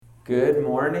Good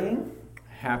morning.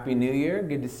 Happy New Year.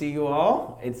 Good to see you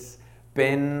all.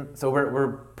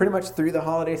 We're pretty much through the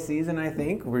holiday season, I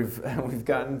think. We've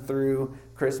gotten through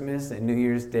Christmas and New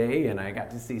Year's Day, and I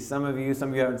got to see some of you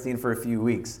I haven't seen for a few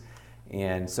weeks.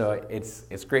 And so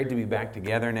it's great to be back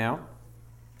together now.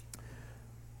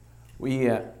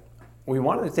 We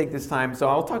wanted to take this time, so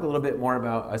I'll talk a little bit more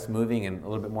about us moving and a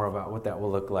little bit more about what that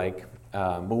will look like.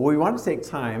 But we want to take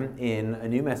time in a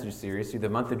new message series through the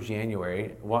month of January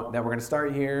that we're going to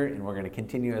start here and we're going to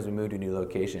continue as we move to a new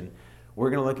location. We're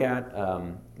going to look at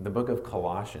the book of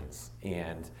Colossians.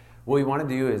 And what we want to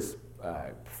do is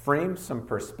frame some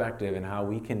perspective in how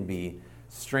we can be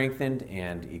strengthened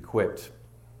and equipped.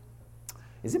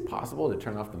 Is it possible to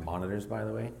turn off the monitors, by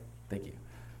the way? Thank you.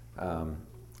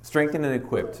 Strengthened and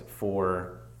equipped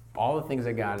for all the things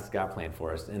that God has got planned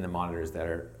for us in the monitors that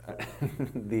are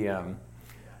the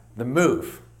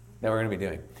move that we're going to be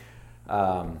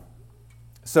doing.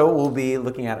 So we'll be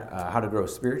looking at how to grow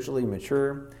spiritually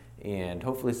mature, and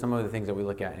hopefully some of the things that we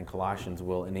look at in Colossians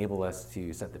will enable us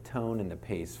to set the tone and the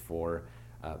pace for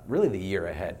really the year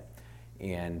ahead.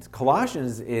 And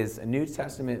Colossians is a New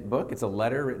Testament book. It's a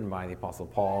letter written by the Apostle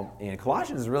Paul, and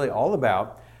Colossians is really all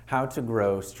about how to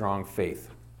grow strong faith,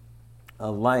 a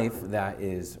life that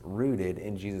is rooted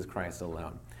in Jesus Christ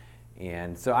alone.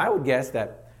 And so I would guess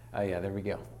that, there we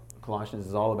go. Colossians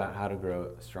is all about how to grow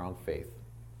strong faith.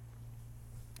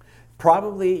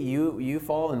 Probably you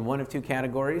fall in one of two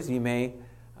categories. You may,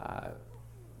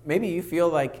 maybe you feel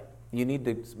like you need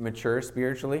to mature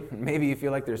spiritually. Maybe you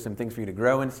feel like there's some things for you to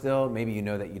grow in still. Maybe you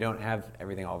know that you don't have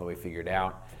everything all the way figured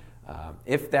out.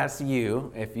 If that's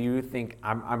you, if you think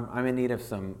I'm in need of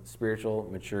some spiritual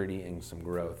maturity and some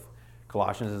growth,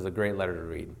 Colossians is a great letter to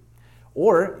read.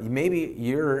 Or maybe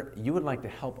you would like to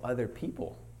help other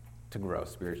people to grow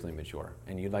spiritually mature,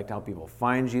 and you'd like to help people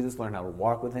find Jesus, learn how to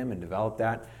walk with him, and develop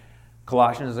that.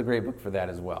 Colossians is a great book for that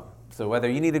as well. So whether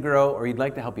you need to grow or you'd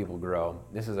like to help people grow,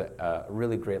 this is a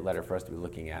really great letter for us to be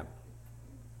looking at.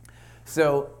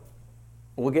 So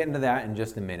we'll get into that in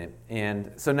just a minute.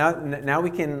 And so now we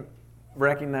can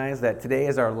recognize that today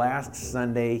is our last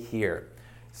Sunday here.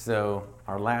 So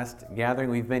our last gathering,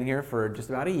 we've been here for just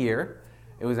about a year.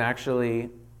 It was actually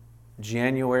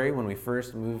January when we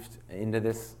first moved into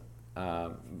this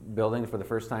building for the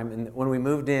first time. And when we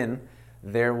moved in,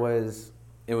 it was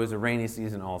a rainy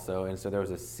season also, and so there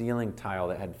was a ceiling tile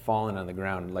that had fallen on the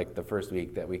ground like the first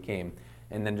week that we came.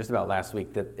 And then just about last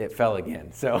week, that it fell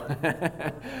again. So,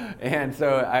 and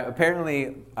so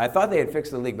apparently, I thought they had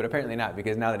fixed the leak, but apparently not,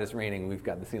 because now that it's raining, we've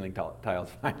got the ceiling tiles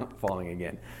falling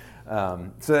again.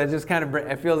 So that just kind of,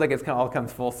 it feels like it's all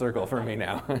comes full circle for me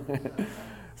now.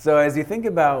 So as you think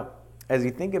about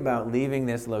leaving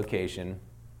this location,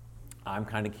 I'm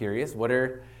kind of curious.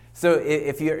 So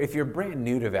if you're brand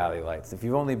new to Valley Lights, if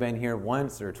you've only been here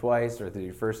once or twice or through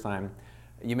your first time,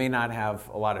 you may not have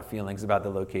a lot of feelings about the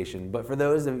location. But for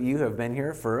those of you who have been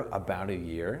here for about a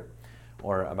year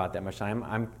or about that much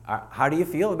time, how do you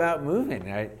feel about moving?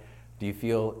 Right? Do you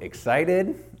feel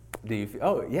excited?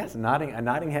 Oh, yes, a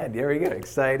nodding head. There we go.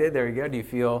 Excited. There we go. Do you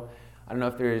feel, I don't know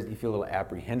if you feel a little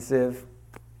apprehensive?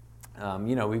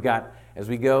 We've got, as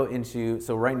we go into,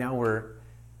 so right now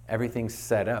everything's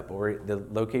set up. The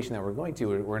location that we're going to,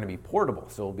 we're going to be portable.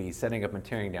 So we'll be setting up and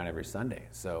tearing down every Sunday.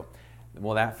 So,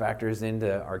 that factors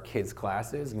into our kids'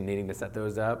 classes and needing to set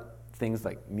those up. Things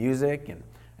like music and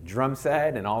a drum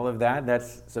set and all of that.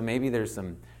 So maybe there's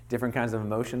some different kinds of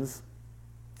emotions.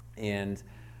 And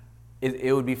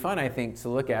it would be fun, I think, to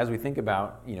look at as we think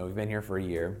about, we've been here for a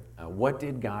year. What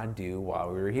did God do while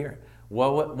we were here?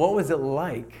 What was it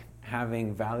like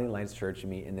having Valley Lights Church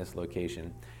meet in this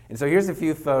location? And so here's a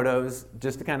few photos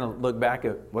just to kind of look back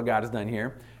at what God has done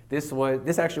here.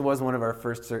 This actually was one of our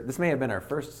first. This may have been our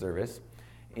first service,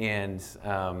 and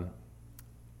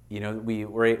we've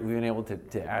been able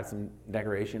to add some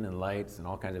decoration and lights and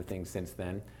all kinds of things since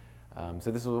then.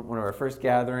 So this was one of our first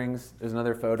gatherings. There's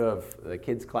another photo of the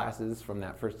kids' classes from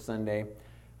that first Sunday,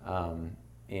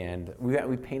 and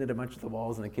we painted a bunch of the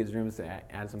walls in the kids' rooms to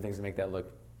add some things to make that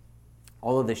look.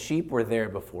 All of the sheep were there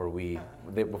before we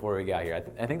got here.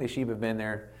 I think the sheep have been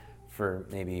there for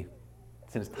maybe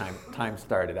since time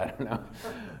started. I don't know,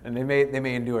 and they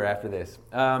may endure after this.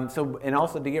 And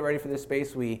also to get ready for this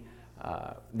space,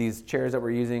 these chairs that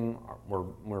we're using,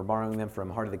 we're borrowing them from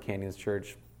Heart of the Canyons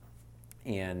Church.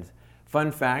 And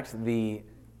fun fact, the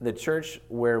church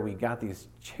where we got these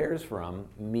chairs from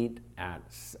meet at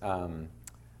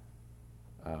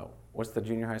what's the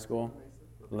junior high school?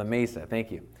 La Mesa.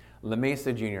 Thank you. La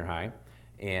Mesa Junior High.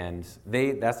 And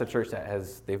that's the church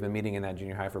they've been meeting in that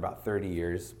junior high for about 30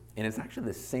 years. And it's actually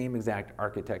the same exact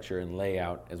architecture and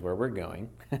layout as where we're going.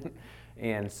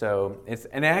 And so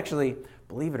actually,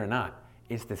 believe it or not,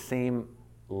 it's the same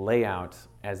layout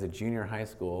as a junior high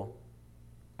school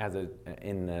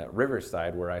in the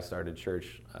Riverside where I started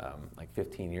church like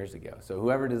 15 years ago. So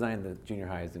whoever designed the junior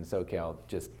highs in SoCal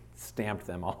just stamped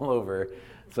them all over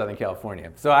Southern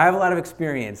California. So I have a lot of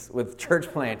experience with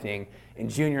church planting in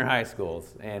junior high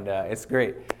schools, and it's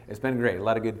great. It's been great. A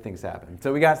lot of good things happen.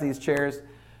 So we got these chairs,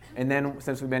 and then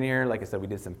since we've been here, like I said, we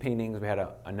did some paintings. We had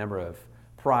a number of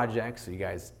projects. So you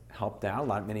guys helped out.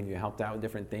 Many of you helped out with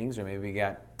different things, or maybe we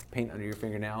got paint under your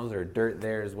fingernails or dirt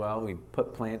there as well. We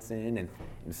put plants in and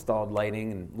installed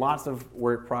lighting and lots of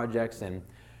work projects. And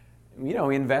we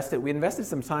invested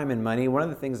some time and money. One of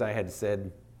the things I had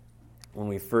said when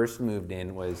we first moved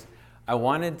in was I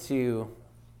wanted to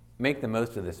make the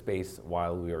most of the space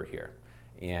while we were here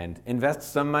and invest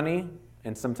some money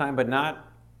and some time, but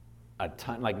not a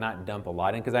ton, like not dump a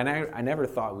lot in, because I never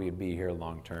thought we'd be here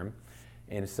long term.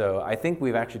 And so I think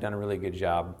we've actually done a really good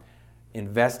job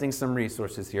investing some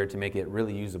resources here to make it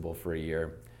really usable for a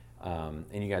year. And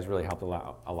you guys really helped a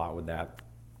lot with that.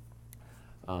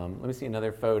 Let me see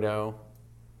another photo.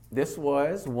 This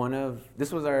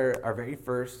was our very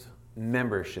first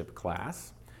membership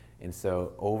class. And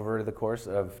so over the course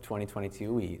of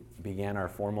 2022, we began our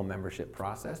formal membership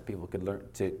process. People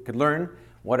could learn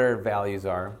what our values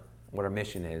are, what our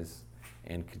mission is,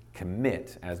 and could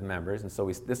commit as members. And so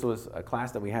this was a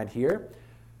class that we had here.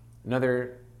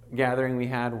 Another gathering we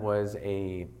had was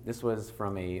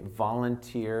from a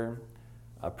volunteer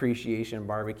appreciation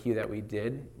barbecue that we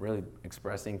did, really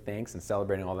expressing thanks and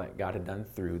celebrating all that God had done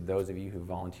through those of you who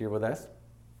volunteer with us.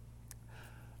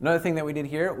 Another thing that we did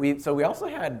here, we also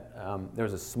had, there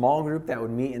was a small group that would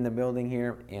meet in the building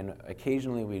here, and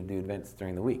occasionally we'd do events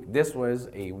during the week. This was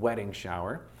a wedding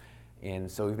shower, and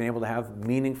so we've been able to have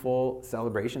meaningful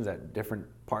celebrations at different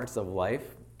parts of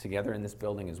life together in this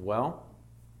building as well.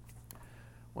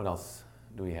 What else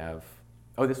do we have?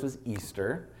 Oh, this was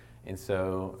Easter. And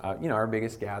so, our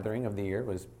biggest gathering of the year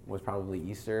was probably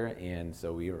Easter. And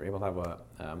so we were able to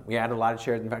have we added a lot of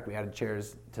chairs. In fact, we added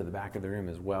chairs to the back of the room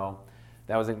as well.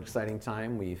 That was an exciting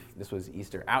time. This was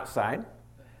Easter outside.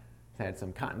 Had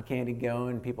some cotton candy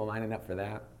going, people lining up for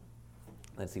that.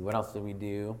 Let's see, what else did we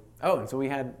do? Oh, and so we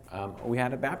had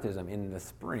a baptism in the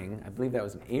spring. I believe that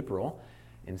was in April.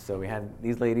 And so we had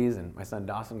these ladies, and my son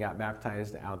Dawson got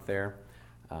baptized out there.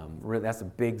 That's a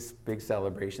big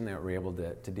celebration that we're able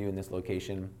to do in this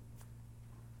location.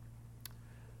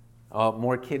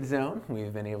 More Kid Zone.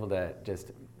 We've been able to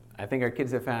I think our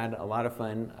kids have had a lot of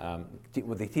fun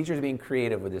with the teachers being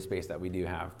creative with this space that we do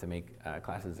have to make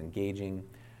classes engaging.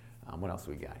 What else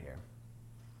do we got here?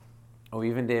 Oh, we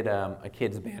even did a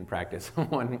kids band practice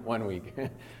one week.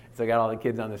 So I got all the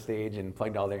kids on the stage and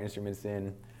plugged all their instruments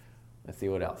in. Let's see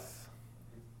what else.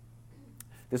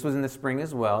 This was in the spring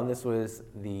as well. This was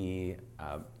the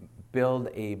Build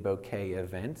a Bouquet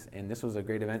event, and this was a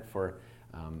great event for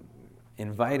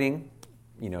inviting,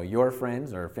 your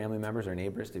friends or family members or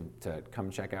neighbors to come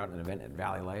check out an event at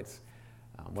Valley Lights.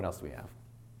 What else do we have?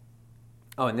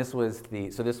 Oh, and this was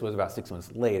about 6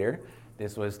 months later.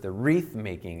 This was the wreath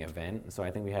making event. So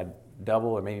I think we had double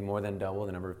or maybe more than double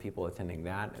the number of people attending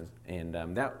that, and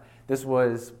this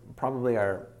was probably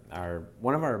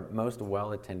one of our most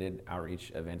well-attended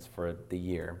outreach events for the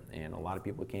year, and a lot of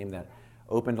people came that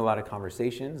opened a lot of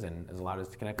conversations and has allowed us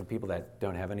to connect with people that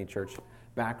don't have any church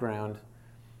background.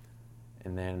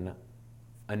 And then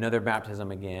another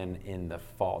baptism again in the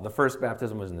fall. The first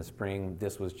baptism was in the spring.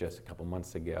 This was just a couple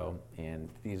months ago, and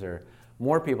these are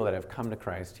more people that have come to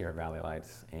Christ here at Valley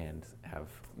Lights and have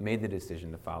made the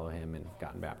decision to follow him and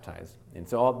gotten baptized. And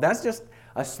so that's just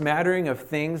a smattering of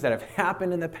things that have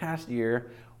happened in the past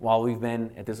year while we've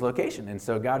been at this location. And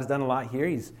so God's done a lot here.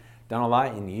 He's done a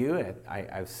lot in you.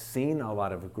 I've seen a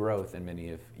lot of growth in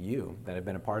many of you that have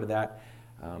been a part of that.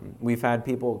 We've had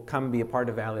people come be a part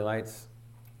of Valley Lights,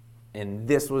 and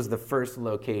this was the first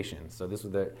location. So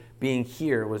being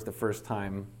here was the first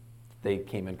time they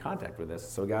came in contact with us.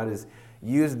 So God has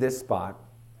used this spot.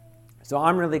 So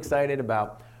I'm really excited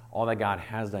about all that God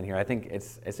has done here. I think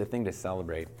it's a thing to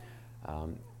celebrate.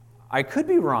 I could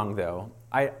be wrong, though.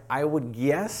 I would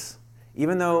guess,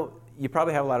 even though you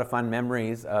probably have a lot of fun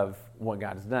memories of what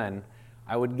God's done,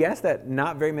 I would guess that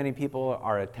not very many people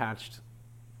are attached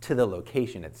to the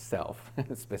location itself,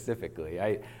 specifically.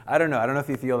 I don't know. I don't know if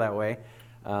you feel that way.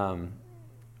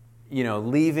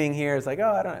 Leaving here, it's like,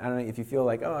 I don't know if you feel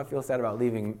like, I feel sad about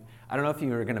leaving. I don't know if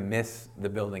you're going to miss the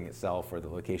building itself or the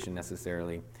location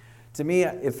necessarily. To me,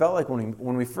 it felt like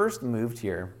when we first moved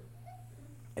here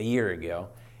a year ago,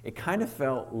 it kind of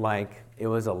felt like it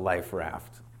was a life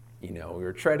raft. We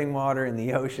were treading water in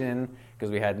the ocean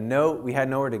because we had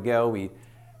nowhere to go. We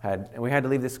had to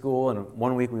leave the school, and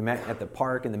one week we met at the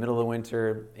park in the middle of the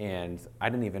winter, and I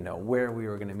didn't even know where we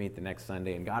were going to meet the next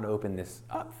Sunday, and God opened this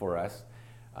up for us.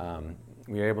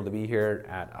 We were able to be here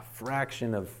at a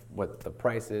fraction of what the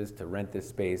price is to rent this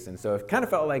space, and so it kind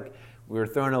of felt like we were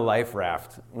throwing a life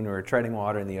raft when we were treading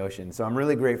water in the ocean. So I'm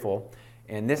really grateful,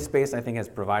 and this space I think has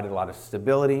provided a lot of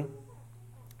stability,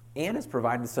 and has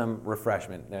provided some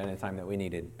refreshment in a time that we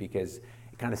needed, because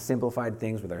it kind of simplified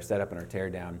things with our setup and our tear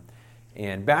down.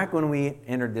 And back when we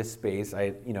entered this space,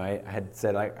 I had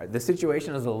said the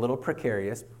situation was a little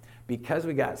precarious because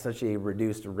we got such a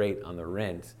reduced rate on the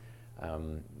rent.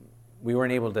 We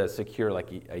weren't able to secure like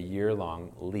a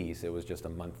year-long lease. It was just a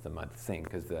month-to-month thing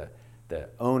because the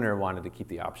owner wanted to keep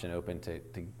the option open to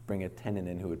bring a tenant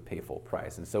in who would pay full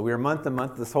price. And so we were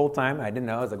month-to-month this whole time. I didn't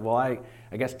know. I was like, well, I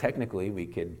guess technically we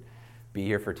could be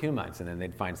here for 2 months and then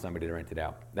they'd find somebody to rent it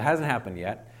out. That hasn't happened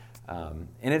yet. And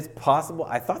it's possible.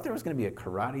 I thought there was going to be a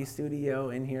karate studio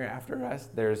in here after us.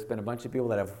 There's been a bunch of people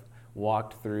that have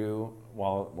walked through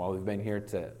while we've been here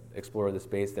to explore the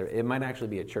space. It might actually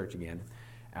be a church again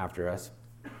after us.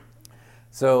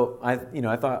 So I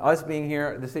thought us being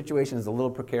here, the situation is a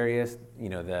little precarious.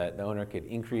 The owner could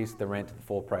increase the rent to the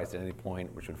full price at any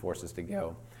point, which would force us to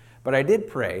go. But I did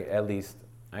pray,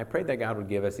 I prayed that God would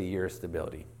give us a year of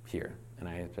stability here. And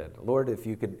I said, Lord, if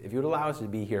you would allow us to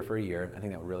be here for a year, I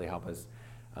think that would really help us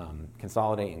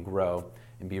consolidate and grow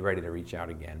and be ready to reach out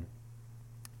again.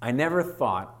 I never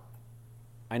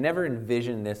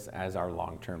envisioned this as our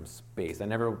long-term space. I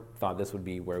never thought this would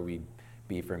be where we'd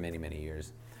be for many, many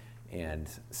years. And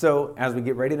so as we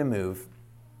get ready to move,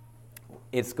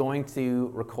 it's going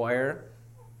to require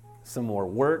some more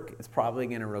work. It's probably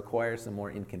going to require some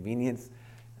more inconvenience.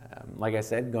 Like I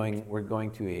said, we're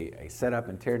going to a setup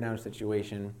and tear down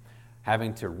situation,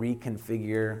 having to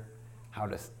reconfigure how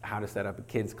to set up a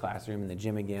kid's classroom in the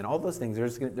gym again. All those things,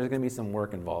 there's going to be some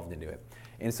work involved into it.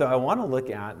 And so I want to look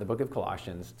at the book of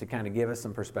Colossians to kind of give us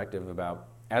some perspective about,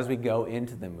 as we go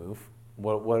into the move,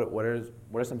 what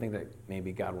are some things that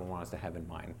maybe God would want us to have in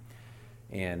mind.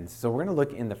 And so we're going to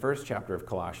look in the first chapter of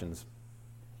Colossians.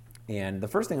 And the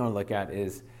first thing I want to look at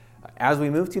is, as we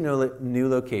move to a new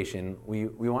location, we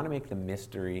want to make the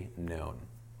mystery known.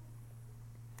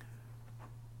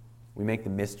 We make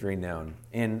the mystery known.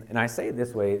 And I say it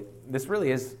this way, this really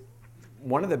is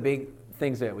one of the big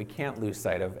things that we can't lose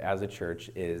sight of as a church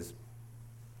is,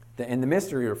 and the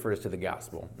mystery refers to the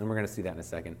gospel, and we're going to see that in a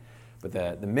second. But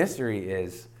the mystery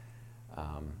is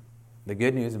the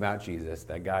good news about Jesus,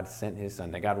 that God sent his son,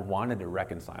 that God wanted to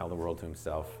reconcile the world to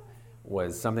himself,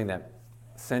 was something that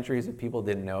centuries of people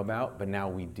didn't know about, but now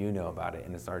we do know about it,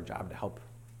 and it's our job to help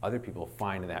other people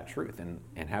find that truth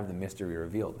and have the mystery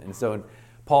revealed. And so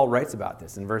Paul writes about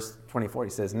this in verse 24. He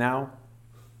says, "Now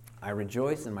I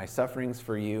rejoice in my sufferings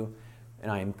for you,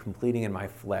 and I am completing in my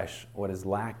flesh what is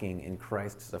lacking in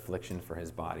Christ's affliction for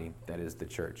his body, that is the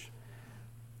church.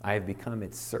 I have become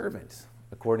its servant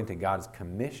according to God's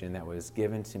commission that was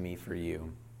given to me for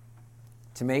you,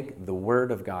 to make the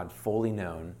word of God fully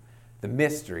known, the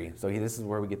mystery." So this is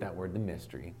where we get that word, the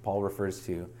mystery. Paul refers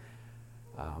to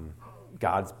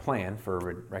God's plan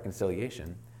for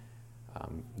reconciliation.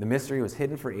 The mystery was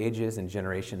hidden for ages and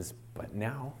generations, but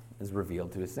now is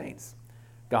revealed to his saints.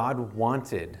 God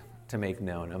wanted to make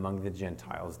known among the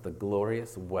Gentiles the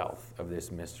glorious wealth of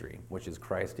this mystery, which is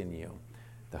Christ in you,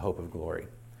 the hope of glory.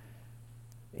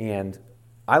 And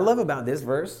I love about this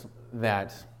verse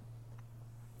that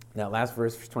last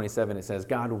verse, verse 27, it says,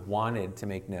 God wanted to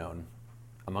make known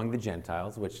among the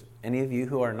Gentiles, which any of you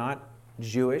who are not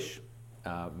Jewish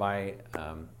by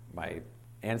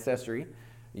ancestry,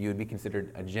 you would be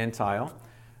considered a Gentile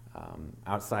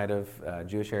outside of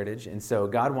Jewish heritage. And so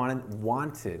God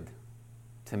wanted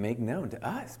to make known to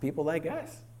us, people like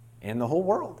us, and the whole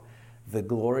world, the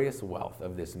glorious wealth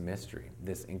of this mystery,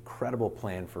 this incredible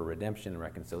plan for redemption and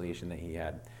reconciliation that he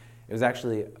had. It was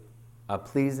actually a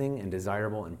pleasing and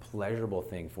desirable and pleasurable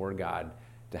thing for God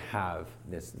to have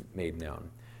this made known.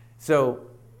 So,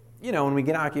 when we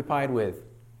get occupied with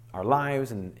our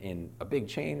lives and a big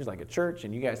change like a church,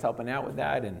 and you guys helping out with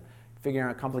that and figuring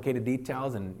out complicated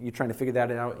details, and you're trying to figure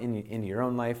that out in your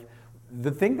own life,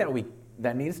 the thing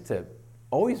that needs to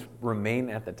always remain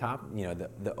at the top,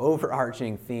 the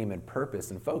overarching theme and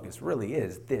purpose and focus really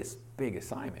is this big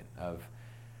assignment of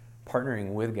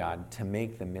partnering with God to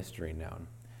make the mystery known.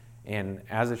 And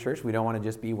as a church, we don't want to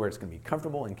just be where it's going to be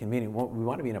comfortable and convenient. We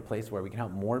want to be in a place where we can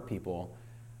help more people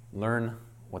learn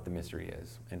what the mystery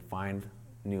is and find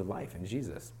new life in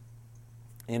Jesus.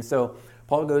 And so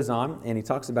Paul goes on and he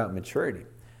talks about maturity.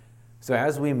 So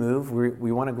as we move,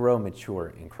 we want to grow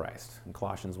mature in Christ. In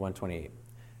Colossians 1:28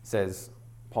 says,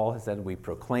 Paul has said, we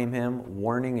proclaim him,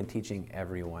 warning and teaching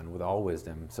everyone with all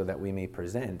wisdom, so that we may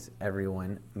present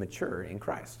everyone mature in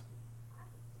Christ.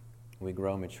 We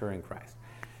grow mature in Christ.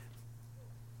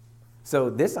 So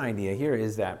this idea here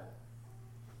is that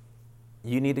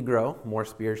you need to grow more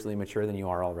spiritually mature than you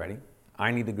are already.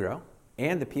 I need to grow.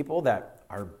 And the people that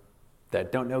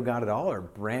don't know God at all, are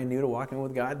brand new to walking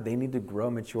with God, they need to grow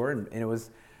mature. And it was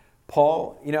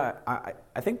Paul, I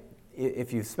think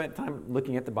if you've spent time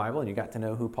looking at the Bible and you got to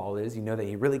know who Paul is, you know that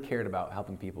he really cared about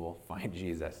helping people find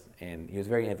Jesus. And he was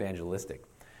very evangelistic.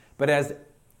 But as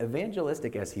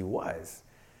evangelistic as he was,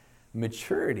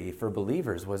 maturity for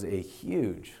believers was a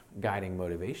huge guiding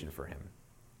motivation for him.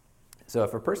 So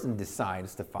if a person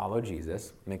decides to follow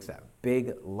Jesus, makes that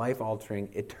big, life-altering,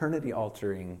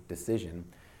 eternity-altering decision,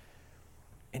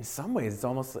 in some ways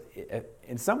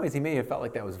he may have felt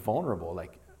like that was vulnerable.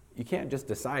 Like, you can't just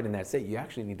decide and that's it. You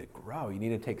actually need to grow. You need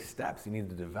to take steps. You need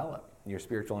to develop your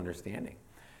spiritual understanding.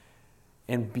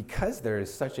 And because there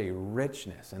is such a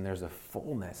richness and there's a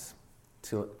fullness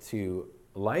to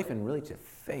life and really to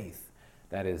faith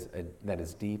that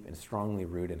is deep and strongly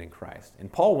rooted in Christ. And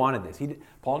Paul wanted this.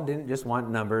 Paul didn't just want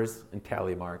numbers and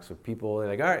tally marks with people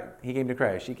like, all right, he came to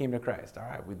Christ, she came to Christ. All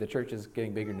right, the church is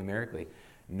getting bigger numerically.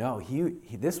 No,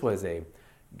 this was a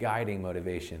guiding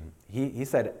motivation. He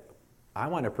said, I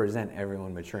want to present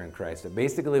everyone mature in Christ. So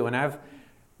basically, when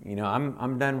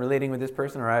I'm done relating with this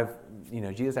person, or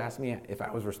Jesus asked me if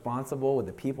I was responsible with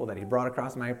the people that he brought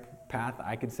across my path,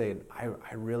 I could say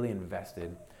I really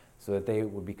invested so that they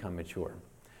would become mature.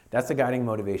 That's a guiding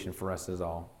motivation for us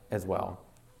as well.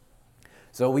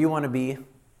 So we want to be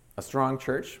a strong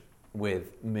church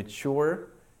with mature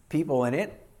people in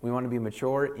it. We want to be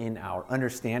mature in our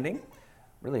understanding,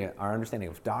 really our understanding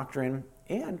of doctrine,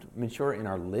 and mature in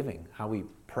our living, how we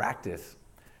practice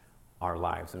our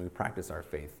lives and we practice our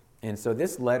faith. And so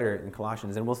this letter in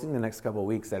Colossians, and we'll see in the next couple of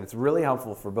weeks, that it's really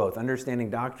helpful for both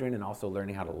understanding doctrine and also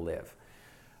learning how to live.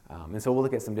 And so we'll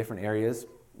look at some different areas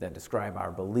that describe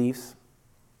our beliefs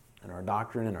and our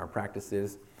doctrine and our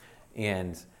practices.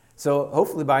 And so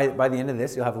hopefully by the end of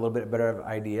this, you'll have a little bit better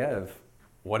idea of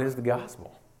what is the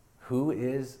gospel? Who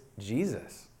is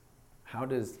Jesus? How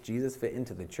does Jesus fit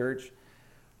into the church?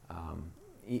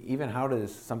 Even how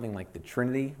does something like the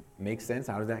Trinity make sense?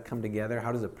 How does that come together?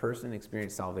 How does a person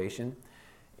experience salvation?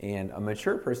 And a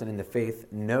mature person in the faith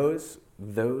knows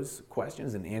those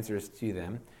questions and answers to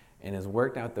them and has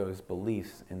worked out those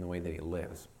beliefs in the way that he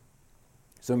lives.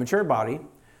 So a mature body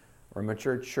or a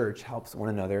mature church helps one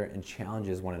another and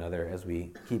challenges one another as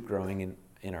we keep growing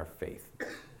in our faith.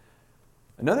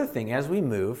 Another thing, as we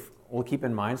move, we'll keep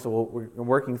in mind, so we're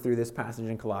working through this passage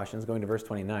in Colossians, going to verse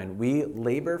 29. We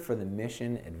labor for the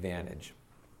mission advantage.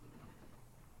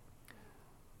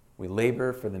 We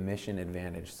labor for the mission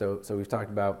advantage. So we've talked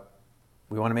about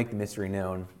we want to make the mystery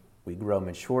known, we grow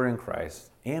mature in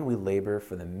Christ, and we labor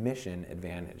for the mission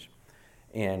advantage.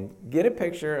 And get a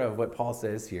picture of what Paul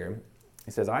says here.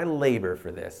 He says, I labor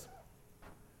for this,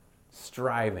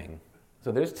 striving.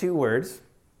 So there's two words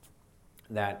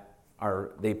that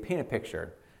they paint a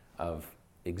picture of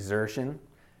exertion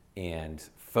and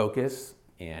focus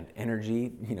and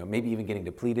energy, maybe even getting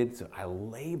depleted. So I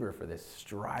labor for this,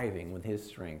 striving with his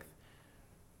strength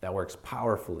that works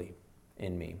powerfully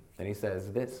in me. Then he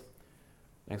says this,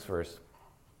 next verse,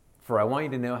 for I want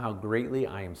you to know how greatly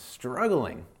I am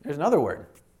struggling. There's another word.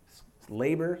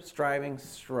 Labor, striving,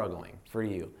 struggling for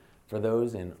you. For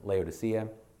those in Laodicea,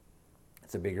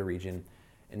 it's a bigger region.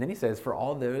 And then he says, for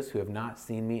all those who have not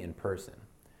seen me in person.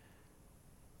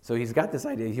 So he's got this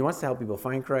idea. He wants to help people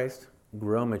find Christ,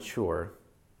 grow mature,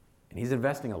 and he's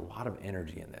investing a lot of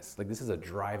energy in this. Like, this is a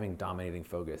driving, dominating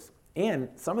focus. And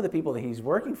some of the people that he's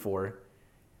working for,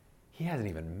 he hasn't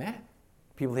even met.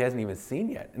 People he hasn't even seen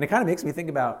yet. And it kind of makes me think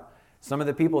about some of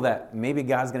the people that maybe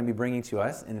God's going to be bringing to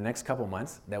us in the next couple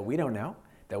months that we don't know,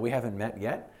 that we haven't met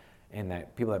yet, and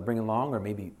that people that bring along, or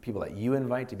maybe people that you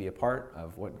invite to be a part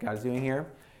of what God's doing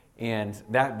here. And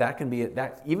that can be,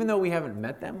 that even though we haven't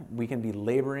met them, we can be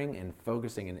laboring and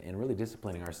focusing and really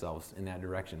disciplining ourselves in that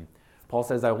direction. Paul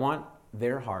says, I want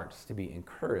their hearts to be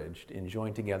encouraged and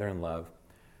joined together in love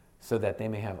so that they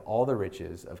may have all the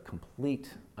riches of complete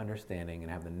understanding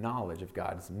and have the knowledge of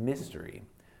God's mystery,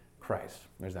 Christ.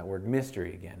 There's that word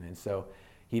mystery again. And so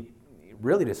he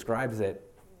really describes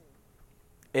it.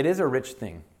 It is a rich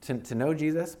thing to know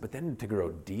Jesus, but then to grow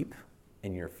deep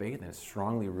in your faith and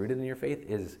strongly rooted in your faith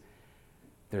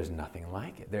there's nothing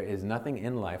like it. There is nothing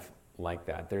in life like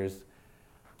that. There's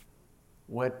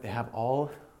what they have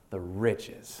all the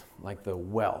riches, like the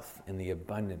wealth and the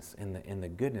abundance and the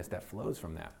goodness that flows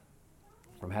from that,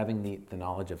 from having the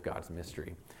knowledge of God's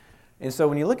mystery. And so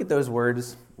when you look at those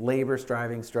words, labor,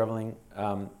 striving, struggling,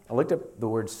 I looked up the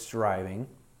word striving,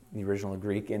 the original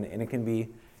Greek, and it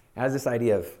has this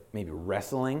idea of maybe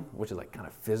wrestling, which is like kind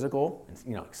of physical,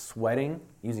 like sweating,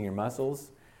 using your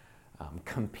muscles,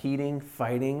 competing,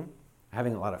 fighting,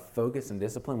 having a lot of focus and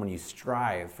discipline. When you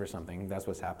strive for something, that's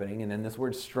what's happening. And then this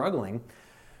word struggling,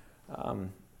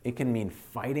 it can mean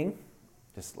fighting,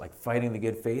 just like fighting the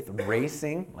good faith,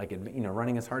 racing, like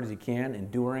running as hard as you can,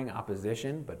 enduring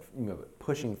opposition, but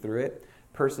pushing through it,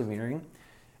 persevering.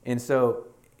 And so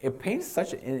it paints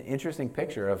such an interesting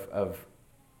picture of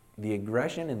the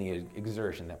aggression and the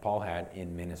exertion that Paul had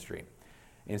in ministry.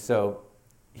 And so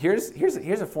here's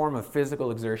a form of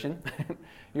physical exertion.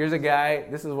 Here's a guy.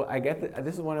 This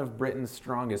is one of Britain's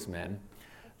strongest men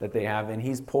that they have, and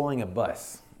he's pulling a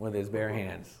bus with his bare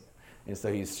hands. And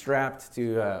so he's strapped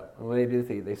to, what do?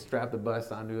 They strap the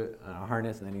bus onto a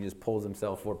harness, and then he just pulls the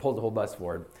whole bus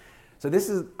forward. So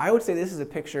I would say this is a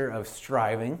picture of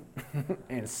striving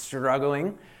and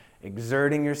struggling,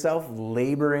 exerting yourself,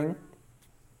 laboring.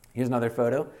 Here's another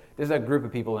photo. There's a group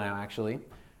of people now, actually.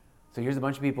 So here's a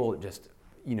bunch of people just,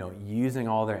 using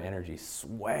all their energy,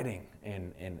 sweating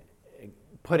and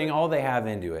putting all they have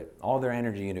into it, all their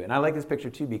energy into it. And I like this picture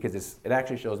too because it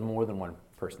actually shows more than one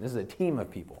person. This is a team of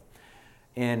people.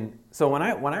 And so when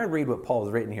I read what Paul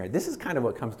has written here, this is kind of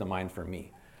what comes to mind for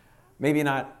me. Maybe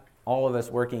not all of us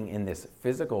working in this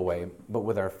physical way, but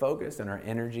with our focus and our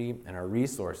energy and our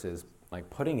resources, like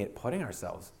putting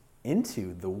ourselves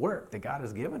into the work that God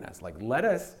has given us. Like, let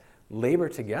us labor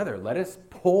together. Let us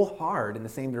pull hard in the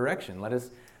same direction. Let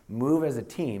us move as a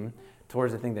team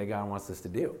towards the thing that God wants us to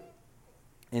do.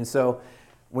 And so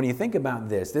when you think about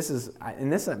this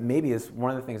maybe is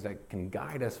one of the things that can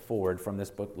guide us forward from this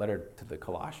book, letter to the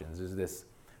Colossians, is this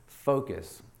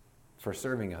focus for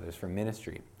serving others, for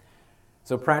ministry.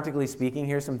 So practically speaking,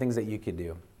 here's some things that you could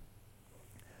do.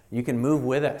 You can move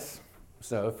with us.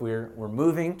 So if we're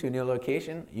moving to a new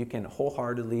location, you can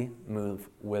wholeheartedly move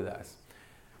with us.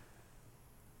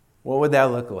 What would that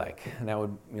look like? And that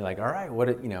would be like, all right,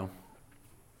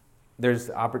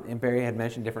 Barry had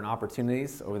mentioned different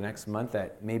opportunities over the next month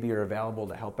that maybe you're available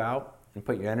to help out and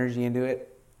put your energy into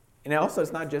it. And also,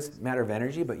 it's not just a matter of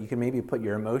energy, but you can maybe put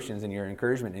your emotions and your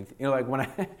encouragement in. Like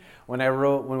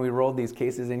when we rolled these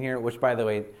cases in here, which, by the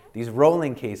way, these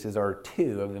rolling cases are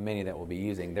 2 of the many that we'll be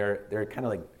using. They're kind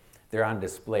of like, they're on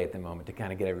display at the moment to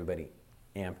kind of get everybody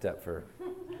amped up for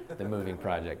the moving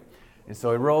project. And so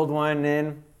we rolled one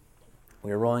in. We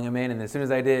were rolling them in, and as soon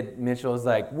as I did, Mitchell was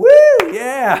like, "Woo,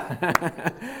 yeah!"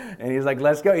 And he's like,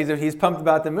 "Let's go." He's pumped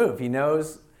about the move. He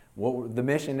knows what the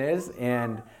mission is,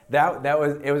 and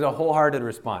it was a wholehearted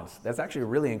response. That's actually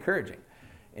really encouraging.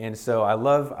 And so I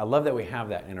love that we have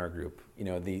that in our group.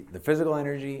 The physical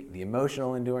energy, the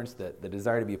emotional endurance, the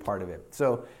desire to be a part of it.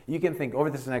 So you can think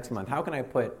over this next month, how can I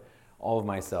put all of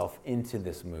myself into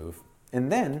this move?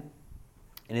 And then,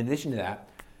 in addition to that,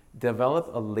 develop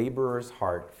a laborer's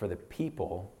heart for the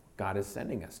people God is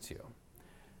sending us to.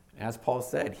 As Paul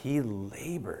said, he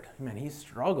labored. He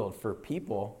struggled for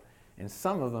people, and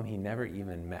some of them he never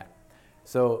even met.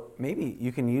 So maybe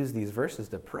you can use these verses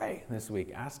to pray this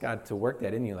week. Ask God to work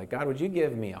that in you. Like, God, would you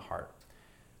give me a heart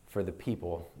for the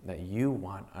people that you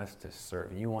want us to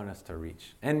serve, you want us to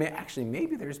reach? And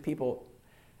maybe there's people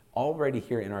already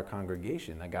here in our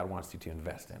congregation that God wants you to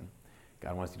invest in.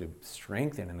 God wants you to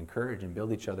strengthen and encourage and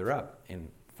build each other up, and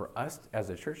for us as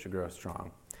a church to grow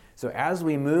strong. So as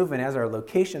we move and as our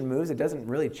location moves, it doesn't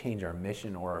really change our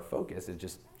mission or our focus. It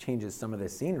just changes some of the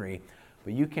scenery.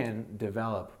 But you can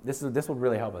develop, this will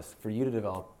really help us, for you to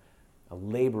develop a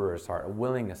laborer's heart, a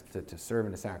willingness to serve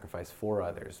and to sacrifice for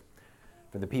others,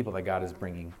 for the people that God is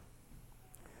bringing.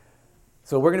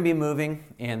 So we're going to be moving,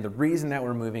 and the reason that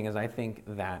we're moving is I think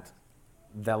that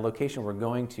the location we're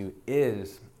going to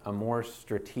is a more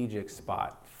strategic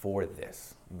spot for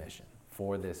this mission,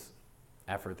 for this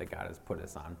effort that God has put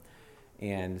us on.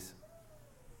 And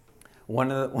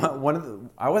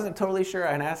I wasn't totally sure.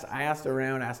 I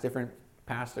asked different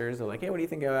pastors. They're like, hey, what do you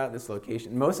think about this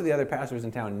location? Most of the other pastors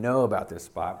in town know about this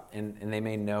spot, and they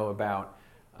may know about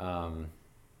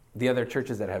the other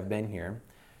churches that have been here.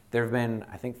 There have been,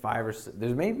 I think,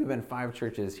 there's maybe been 5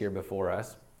 churches here before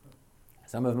us.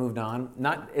 Some have moved on.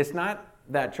 It's not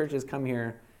that churches come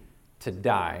here to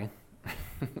die,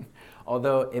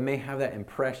 although it may have that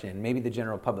impression. Maybe the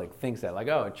general public thinks that, like,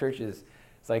 oh, a church it's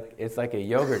like a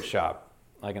yogurt shop,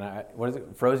 like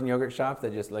frozen yogurt shop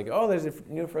that just like, oh, there's a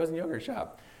new frozen yogurt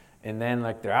shop. And then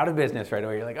like they're out of business right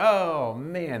away. You're like, oh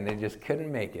man, they just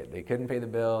couldn't make it. They couldn't pay the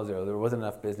bills, or there wasn't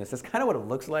enough business. That's kind of what it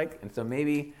looks like. And so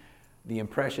maybe the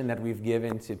impression that we've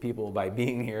given to people by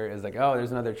being here is like, oh,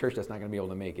 there's another church that's not going to be able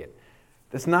to make it.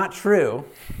 That's not true.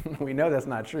 We know that's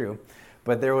not true.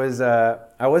 But there was,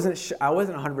 I wasn't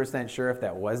 100% sure if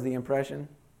that was the impression.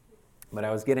 But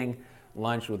I was getting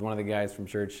lunch with one of the guys from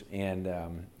church, and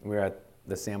we were at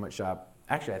the sandwich shop.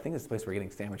 Actually, I think it's the place we're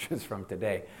getting sandwiches from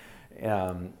today.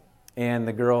 And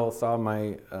the girl saw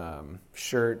my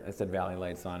shirt that said Valley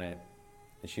Lights on it,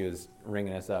 and she was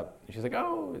ringing us up. And she's like,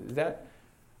 "Oh, is that?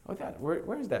 Oh,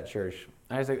 where's that church?"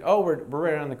 And I was like, "Oh, we're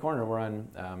right around the corner. We're on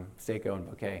Seiko and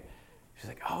Bouquet." She's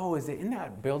like, "Oh, is it in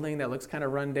that building that looks kind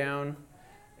of run down?"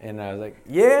 And I was like,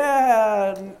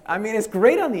 "Yeah, I mean, it's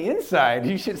great on the inside.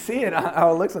 You should see it,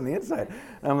 how it looks on the inside."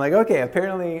 And I'm like, "Okay,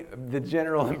 apparently the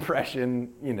general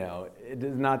impression, it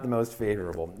is not the most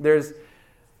favorable." There's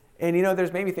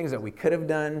maybe things that we could have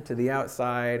done to the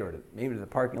outside or maybe to the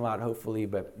parking lot, hopefully,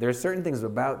 but there's certain things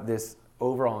about this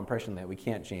overall impression that we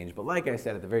can't change. But like I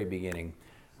said at the very beginning,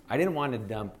 I didn't want to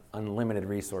dump unlimited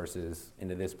resources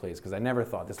into this place because I never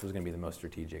thought this was going to be the most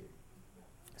strategic.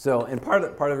 So, and part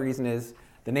of the reason is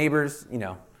the neighbors,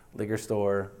 liquor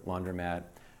store, laundromat.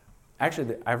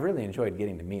 Actually, I've really enjoyed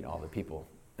getting to meet all the people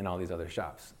in all these other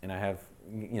shops, and I have,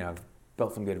 I've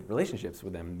built some good relationships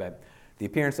with them. But the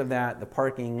appearance of that, the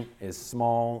parking is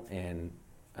small, and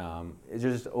it's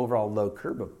just overall low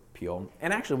curb appeal.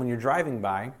 And actually, when you're driving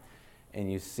by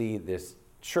and you see this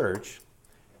church,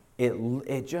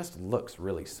 it just looks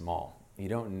really small. You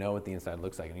don't know what the inside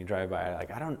looks like, and you drive by,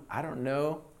 like, I don't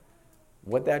know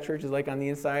what that church is like on the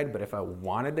inside, but if I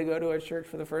wanted to go to a church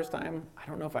for the first time, I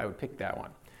don't know if I would pick that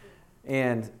one.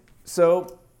 And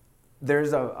so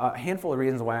there's a handful of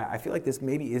reasons why I feel like this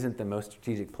maybe isn't the most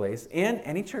strategic place. And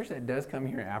any church that does come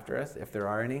here after us, if there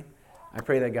are any, I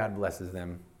pray that God blesses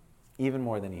them even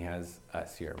more than he has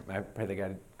us here. I pray that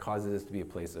God causes this to be a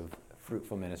place of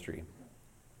fruitful ministry.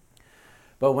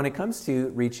 But when it comes to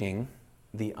reaching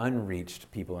the unreached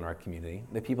people in our community,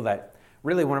 the people that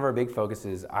really one of our big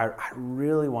focuses, I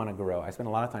really want to grow. I spend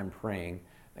a lot of time praying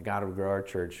that God would grow our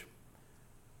church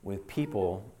with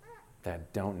people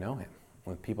that don't know him,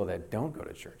 with people that don't go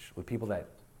to church, with people that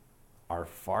are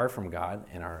far from God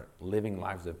and are living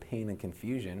lives of pain and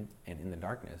confusion and in the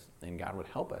darkness. And God would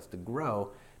help us to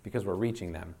grow because we're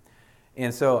reaching them.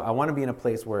 And so I want to be in a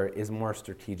place where it is more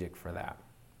strategic for that.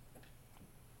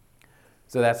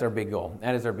 So that's our big goal.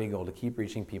 That is our big goal, to keep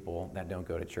reaching people that don't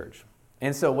go to church.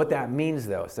 And so what that means,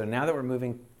 though, so now that we're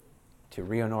moving to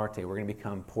Rio Norte, we're going to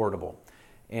become portable.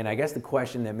 And I guess the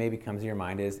question that maybe comes to your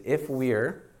mind is, if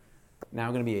we're now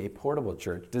going to be a portable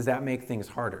church, does that make things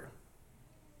harder?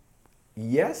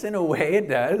 Yes, in a way it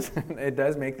does. It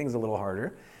does make things a little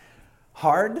harder.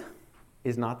 Hard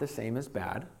is not the same as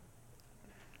bad.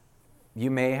 You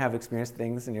may have experienced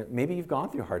things, maybe you've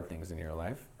gone through hard things in your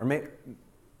life,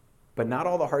 but not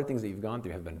all the hard things that you've gone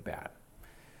through have been bad.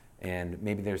 And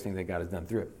maybe there's things that God has done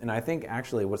through it. And I think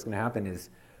actually what's going to happen is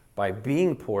by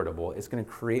being portable, it's going to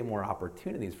create more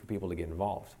opportunities for people to get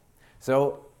involved.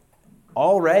 So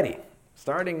already,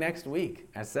 starting next week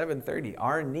at 7:30,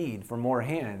 our need for more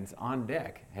hands on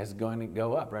deck is going to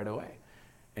go up right away.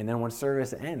 And then when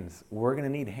service ends, we're going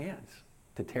to need hands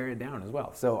to tear it down as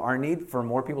well. So our need for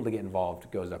more people to get involved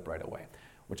goes up right away,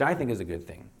 which I think is a good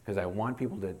thing, because I want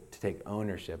people to take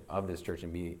ownership of this church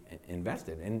and be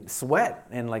invested and sweat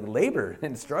and labor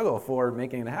and struggle for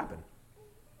making it happen.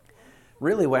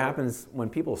 Really what happens when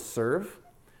people serve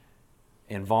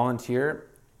and volunteer,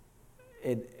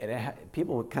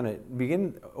 people kind of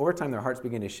begin, over time their hearts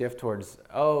begin to shift towards,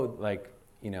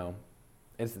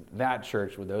 it's that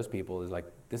church with those people is like,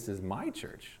 this is my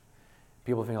church.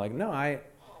 People think like, no, I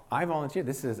volunteer.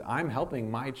 I'm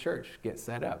helping my church get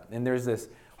set up. And there's this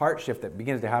heart shift that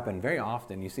begins to happen very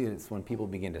often. You see it's when people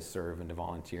begin to serve and to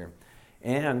volunteer.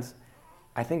 And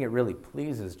I think it really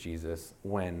pleases Jesus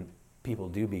when people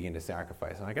do begin to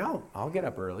sacrifice. I'm like, I'll get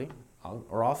up early,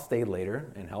 I'll stay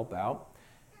later and help out.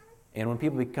 And when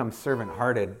people become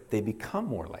servant-hearted, they become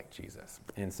more like Jesus.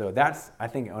 And so that's, I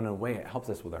think, in a way, it helps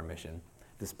us with our mission,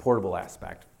 this portable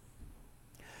aspect.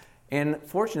 And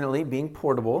fortunately, being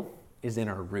portable is in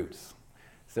our roots.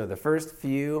 So the first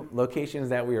few locations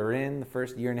that we were in, the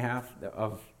first year and a half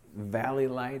of Valley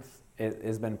Lights, it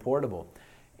has been portable.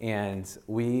 And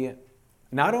we,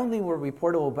 not only were we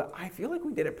portable, but I feel like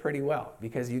we did it pretty well,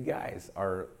 because you guys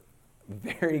are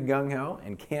very gung-ho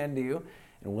and can-do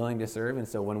and willing to serve. And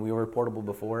so when we were portable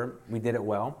before, we did it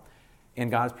well. And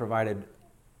God's provided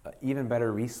even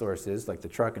better resources like the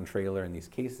truck and trailer in these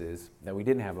cases that we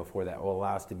didn't have before that will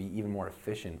allow us to be even more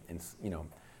efficient and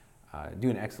do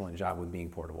an excellent job with being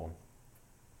portable.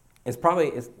 We'll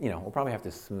probably have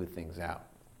to smooth things out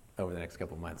over the next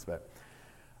couple months, but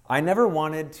I never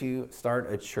wanted to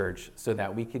start a church so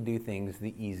that we could do things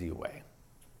the easy way.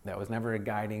 That was never a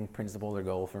guiding principle or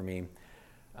goal for me.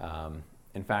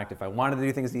 In fact, if I wanted to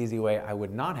do things the easy way, I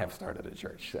would not have started a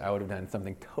church. I would have done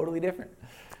something totally different.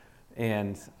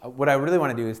 And what I really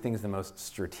want to do is things the most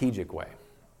strategic way.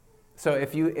 So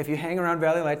if you hang around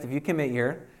Valley Lights, if you commit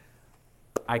here,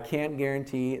 I can't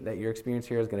guarantee that your experience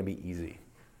here is going to be easy.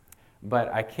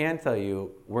 But I can tell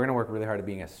you, we're going to work really hard at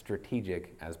being as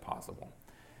strategic as possible.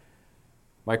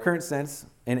 My current sense,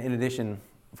 and in addition,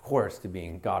 of course, to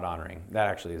being God-honoring, that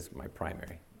actually is my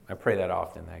primary. I pray that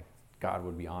often, that God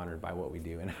would be honored by what we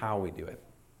do and how we do it.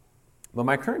 But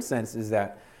my current sense is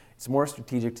that it's more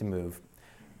strategic to move.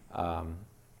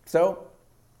 So,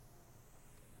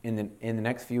 in the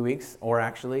next few weeks, or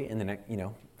actually in the next,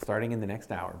 starting in the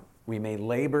next hour, we may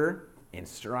labor and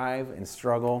strive and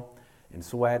struggle and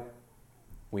sweat.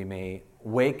 We may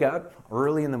wake up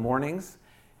early in the mornings.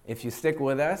 If you stick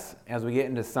with us as we get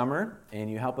into summer and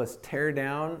you help us tear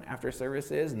down after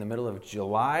services in the middle of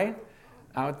July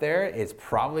out there, it's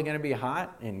probably going to be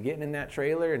hot, and getting in that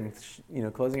trailer and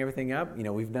closing everything up.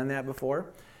 We've done that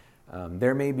before.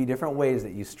 There may be different ways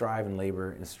that you strive and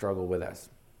labor and struggle with us.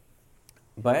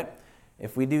 But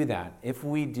if we do that, if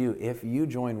you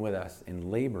join with us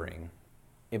in laboring,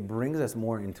 it brings us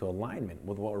more into alignment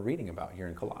with what we're reading about here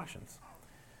in Colossians.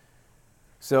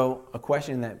 So a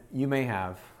question that you may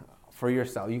have for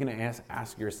yourself, you're going to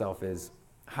ask yourself is,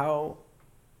 how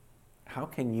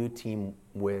can you team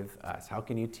with us? How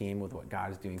can you team with what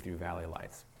God is doing through Valley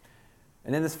Lights?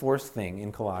 And then this fourth thing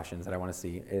in Colossians that I want to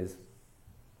see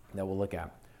that we'll look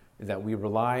at is that we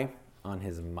rely on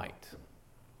his might.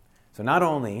 So not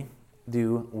only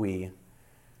do we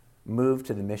move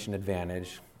to the mission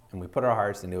advantage and we put our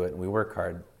hearts into it and we work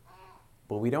hard,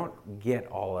 but we don't get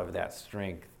all of that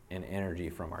strength and energy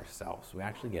from ourselves. We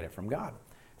actually get it from God.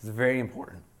 This is very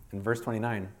important. In verse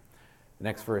 29, the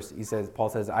next verse, Paul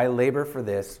says, I labor for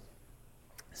this,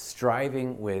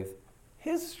 striving with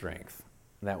his strength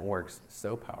that works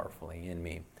so powerfully in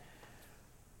me.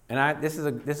 And this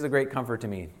is a great comfort to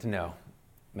me to know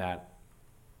that,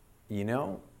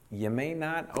 you may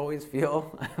not always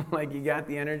feel like you got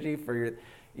the energy for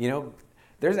your,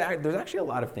 there's actually a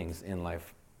lot of things in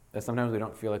life that sometimes we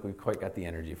don't feel like we've quite got the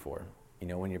energy for.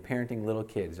 When you're parenting little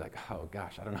kids, you're like, oh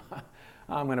gosh, I don't know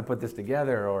how I'm going to put this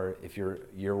together. Or if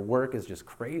your work is just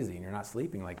crazy and you're not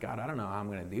sleeping, like, God, I don't know how I'm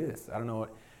going to do this. I don't know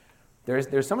what.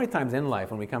 There's so many times in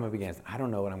life when we come up against, I don't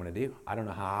know what I'm going to do. I don't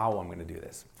know how I'm going to do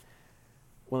this.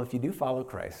 Well, if you do follow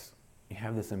Christ, you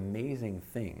have this amazing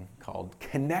thing called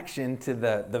connection to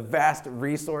the vast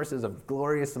resources of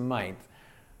glorious might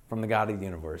from the God of the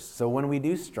universe. So when we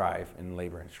do strive and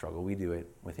labor and struggle, we do it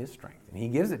with his strength, and he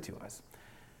gives it to us.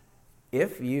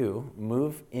 If you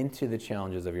move into the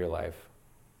challenges of your life,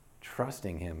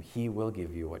 trusting him, he will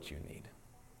give you what you need.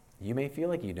 You may feel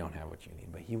like you don't have what you need,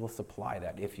 but he will supply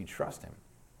that if you trust him.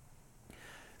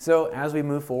 So as we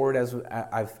move forward,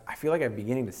 I feel like I'm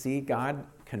beginning to see God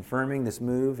confirming this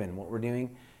move and what we're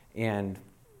doing. And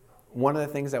one of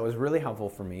the things that was really helpful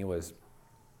for me was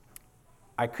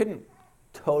I couldn't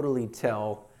totally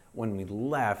tell when we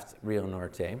left Rio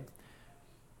Norte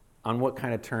on what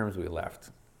kind of terms we left,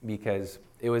 because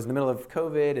it was in the middle of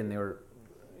COVID and they were,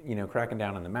 cracking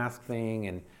down on the mask thing,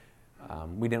 and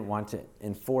we didn't want to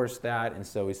enforce that. And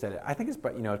so we said, I think it's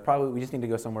probably we just need to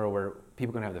go somewhere where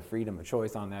people can have the freedom of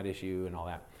choice on that issue and all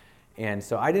that. And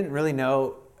so I didn't really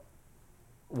know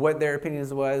what their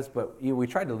opinions was, but we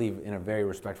tried to leave in a very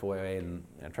respectful way and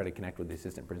try to connect with the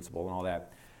assistant principal and all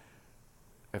that.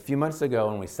 A few months ago,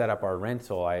 when we set up our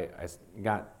rental, I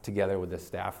got together with the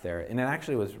staff there, and it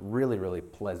actually was really, really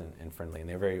pleasant and friendly, and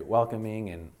they're very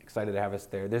welcoming and excited to have us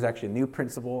there. There's actually a new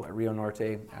principal at Rio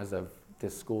Norte as of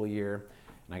this school year,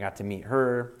 and I got to meet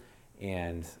her,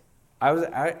 and I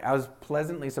was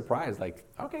pleasantly surprised. Like,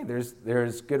 okay, there's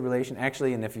good relation.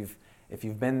 Actually, and if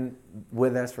you've been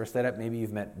with us for setup, maybe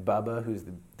you've met Bubba, who's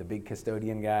the big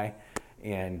custodian guy,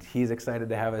 and he's excited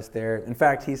to have us there. In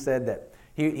fact, he said that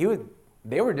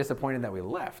they were disappointed that we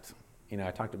left. I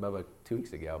talked to Bubba 2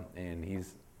 weeks ago, and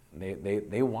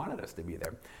they wanted us to be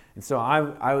there. And so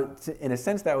I in a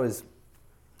sense, that was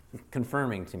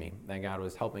confirming to me that God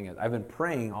was helping us. I've been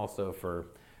praying also for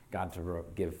God to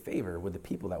give favor with the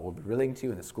people that we'll be relating to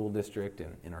in the school district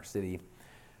and in our city.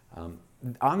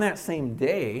 On that same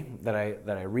day that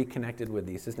I reconnected with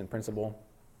the assistant principal,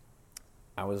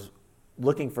 I was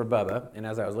looking for Bubba, and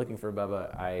as I was looking for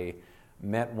Bubba, I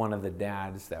met one of the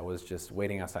dads that was just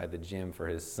waiting outside the gym for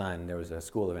his son. There was a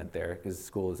school event there because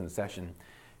school is in session.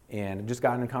 and just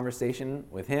got in a conversation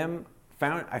with him.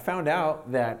 I found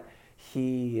out that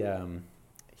he and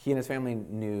his family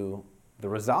knew the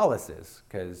Rosaleses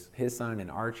because his son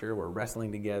and Archer were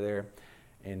wrestling together.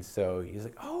 And so he's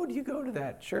like, oh, do you go to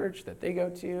that church that they go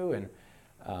to?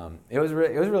 And it was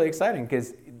really exciting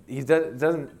because it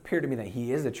doesn't appear to me that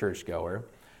he is a churchgoer.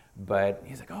 But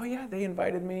he's like, oh, yeah, they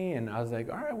invited me. And I was like,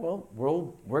 all right, well,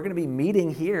 we're going to be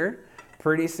meeting here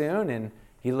pretty soon. And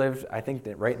he lived, I think,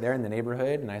 right there in the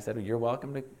neighborhood. And I said, well, you're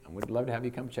welcome to, we'd love to have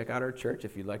you come check out our church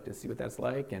if you'd like to see what that's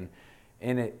like. And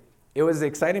it was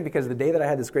exciting because the day that I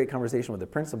had this great conversation with the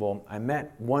principal, I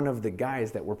met one of the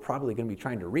guys that we're probably going to be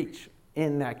trying to reach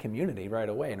in that community right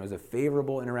away. And it was a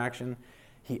favorable interaction.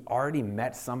 He already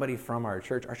met somebody from our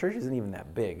church. Our church isn't even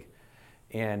that big.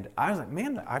 And I was like,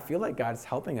 man, I feel like God's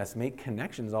helping us make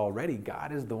connections already.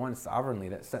 God is the one sovereignly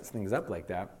that sets things up like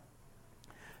that.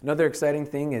 Another exciting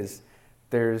thing is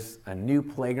there's a new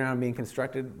playground being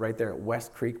constructed right there at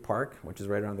West Creek Park, which is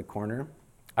right around the corner.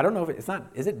 I don't know if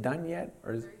is it done yet?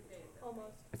 Or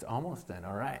Almost. It's almost done,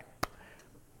 all right.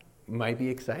 Might be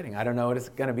exciting. I don't know what it's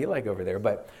going to be like over there,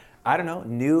 but I don't know.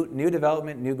 New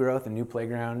development, new growth, a new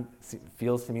playground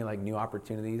feels to me like new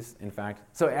opportunities. In fact,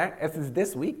 so if it's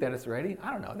this week that it's ready,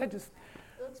 I don't know. It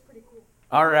looks pretty cool.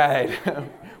 All right.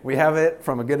 We have it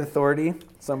from a good authority.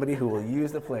 Somebody who will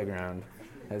use the playground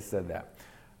has said that.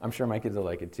 I'm sure my kids will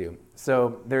like it too.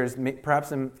 So there's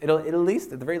perhaps it'll at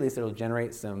the very least, it'll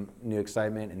generate some new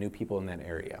excitement and new people in that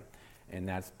area. And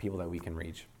that's people that we can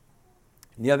reach.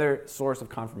 The other source of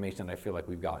confirmation that I feel like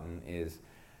we've gotten is,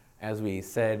 as we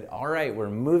said, all right, we're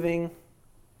moving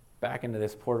back into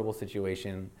this portable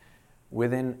situation.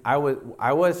 I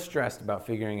was stressed about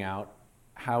figuring out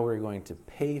how we're going to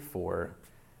pay for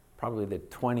probably the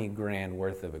 20 grand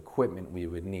worth of equipment we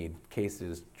would need,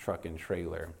 cases, truck, and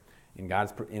trailer. And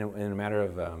in a matter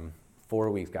of 4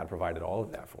 weeks, God provided all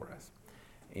of that for us.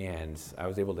 And I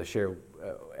was able to share,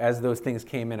 as those things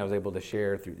came in, I was able to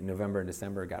share through November and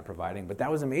December, God providing. But that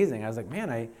was amazing. I was like, man,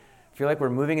 I feel like we're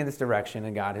moving in this direction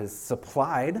and God has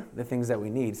supplied the things that we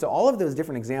need. So all of those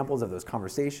different examples of those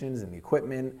conversations and the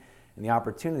equipment and the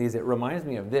opportunities, it reminds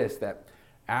me of this, that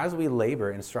as we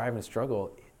labor and strive and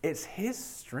struggle, it's His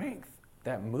strength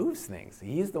that moves things.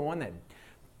 He's the one that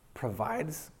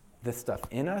provides this stuff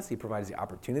in us. He provides the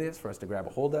opportunities for us to grab a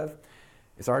hold of.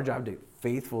 It's our job to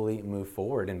faithfully move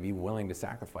forward and be willing to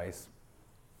sacrifice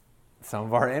some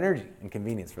of our energy and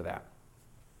convenience for that.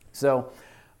 So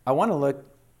I want to look,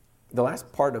 the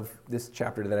last part of this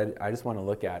chapter that I just want to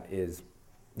look at is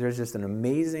there's just an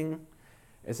amazing,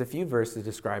 it's a few verses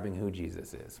describing who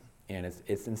Jesus is. And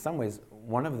it's in some ways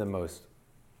one of the most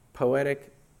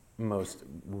poetic, most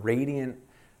radiant,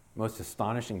 most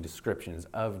astonishing descriptions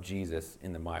of Jesus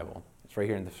in the Bible. It's right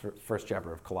here in the first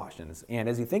chapter of Colossians. And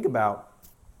as you think about,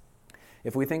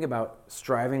 if we think about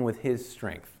striving with His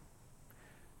strength,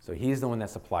 so He's the one that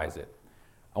supplies it,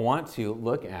 I want to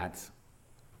look at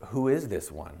who is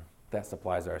this one that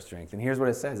supplies our strength. And here's what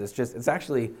it says. It's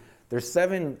actually, there's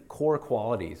 7 core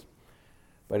qualities,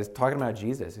 but it's talking about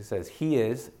Jesus. It says, He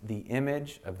is the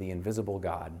image of the invisible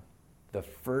God, the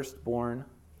firstborn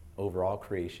over all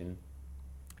creation.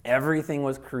 Everything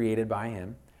was created by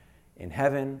Him, in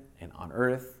heaven and on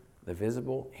earth, the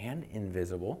visible and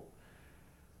invisible,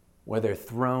 whether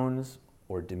thrones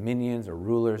or dominions or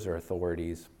rulers or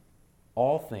authorities,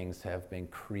 all things have been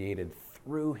created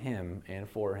through Him and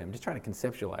for Him. Just trying to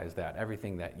conceptualize that.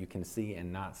 Everything that you can see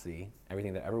and not see,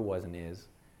 everything that ever was and is,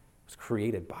 was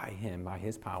created by Him, by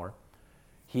His power.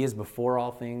 He is before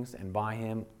all things, and by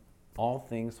Him all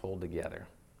things hold together.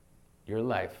 Your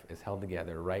life is held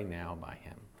together right now by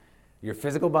Him. Your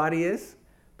physical body is,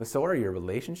 but so are your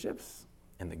relationships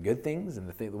and the good things and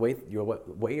the way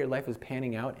your life is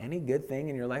panning out. Any good thing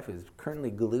in your life is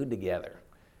currently glued together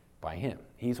by Him.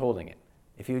 He's holding it.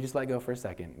 If you would just let go for a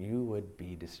second, you would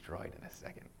be destroyed in a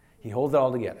second. He holds it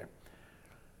all together.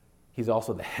 He's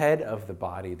also the head of the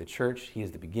body, the church. He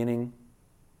is the beginning.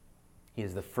 He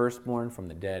is the firstborn from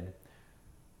the dead,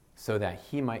 so that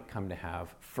He might come to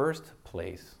have first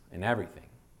place in everything.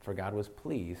 For God was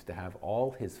pleased to have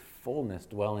all His fullness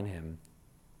dwell in Him,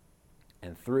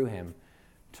 and through Him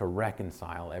to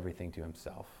reconcile everything to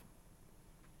Himself.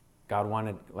 God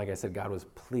wanted, like I said, God was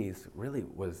pleased, really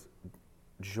was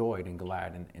joyed and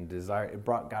glad and desired. It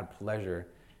brought God pleasure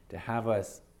to have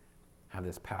us have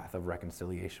this path of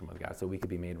reconciliation with God so we could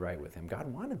be made right with Him. God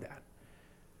wanted that.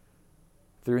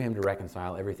 Through Him to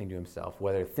reconcile everything to Himself,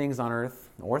 whether things on earth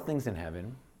or things in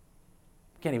heaven.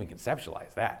 Can't even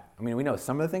conceptualize that. I mean, we know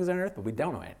some of the things on earth, but we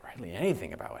don't know really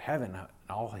anything about heaven,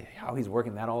 how He's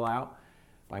working that all out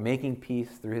by making peace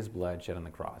through His blood shed on the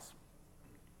cross.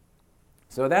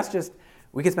 So that's just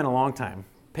We could spend a long time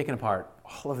picking apart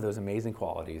all of those amazing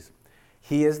qualities.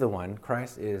 He is the one.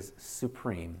 Christ is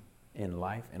supreme in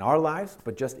life, in our lives,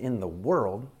 but just in the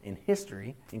world, in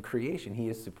history, in creation, he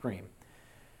is supreme.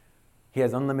 He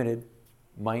has unlimited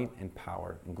might and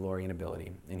power and glory and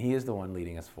ability, and he is the one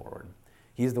leading us forward.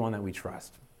 He's the one that we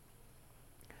trust.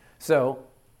 So,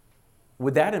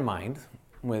 with that in mind,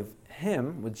 with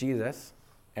him, with Jesus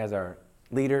as our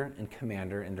leader and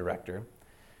commander and director,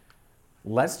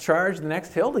 let's charge the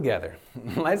next hill together.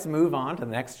 Let's move on to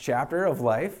the next chapter of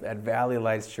life at Valley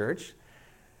Lights Church.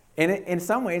 And in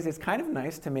some ways, it's kind of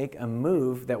nice to make a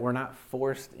move that we're not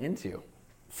forced into.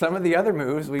 Some of the other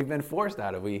moves we've been forced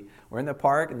out of. We're in the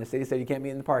park, and the city said you can't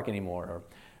meet in the park anymore. Or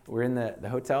we're in the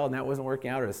hotel, and that wasn't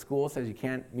working out. Or the school says you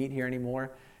can't meet here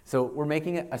anymore. So we're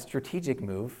making a strategic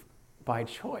move by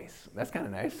choice. That's kind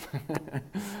of nice.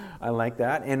 I like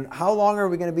that. And how long are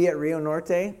we going to be at Rio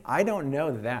Norte? I don't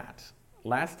know that.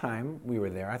 Last time we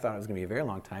were there, I thought it was going to be a very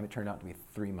long time. It turned out to be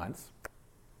 3 months.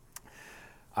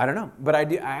 I don't know. But I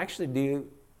actually do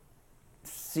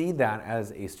see that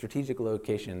as a strategic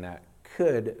location that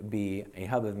could be a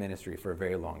hub of ministry for a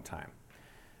very long time.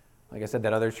 Like I said,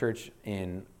 that other church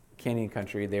in Canyon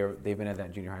Country, they've been at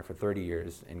that junior high for 30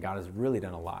 years, and God has really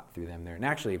done a lot through them there. And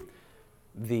actually,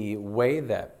 the way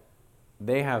that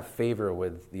they have favor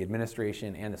with the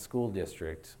administration and the school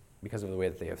district, because of the way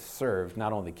that they have served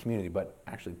not only the community, but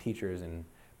actually teachers and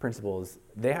principals,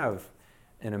 they have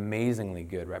an amazingly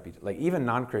good reputation. Like, even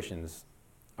non-Christians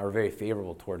are very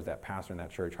favorable towards that pastor in that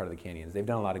church, Heart of the Canyons. They've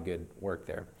done a lot of good work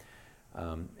there.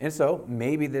 And so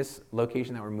maybe this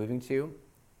location that we're moving to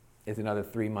is another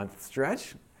 3-month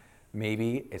stretch.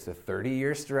 Maybe it's a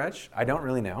 30-year stretch. I don't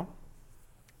really know.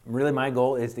 Really, my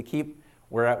goal is to keep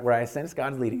where I sense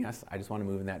God's leading us. I just want to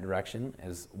move in that direction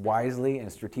as wisely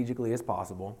and strategically as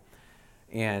possible.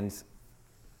 And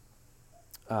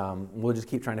we'll just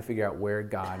keep trying to figure out where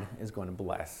God is going to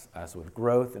bless us with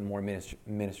growth and more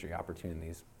ministry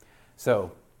opportunities.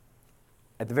 So,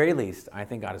 at the very least, I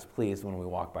think God is pleased when we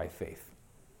walk by faith.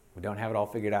 We don't have it all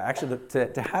figured out. Actually,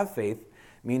 to have faith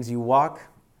means you walk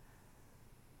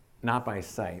not by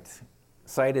sight.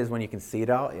 Sight is when you can see it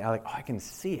all. You're like, oh, I can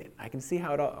see it. I can see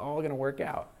how it's all going to work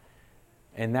out.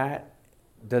 And that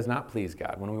does not please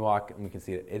God. When we walk and we can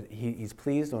see it, he's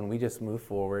pleased when we just move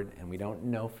forward and we don't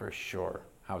know for sure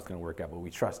how it's going to work out, but we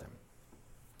trust him.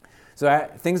 So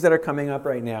things that are coming up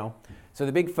right now. So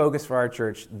the big focus for our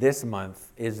church this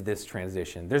month is this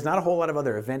transition. There's not a whole lot of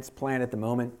other events planned at the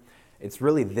moment. It's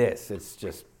really this. It's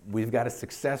just we've got to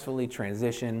successfully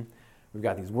transition. We've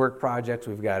got these work projects.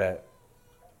 We've got to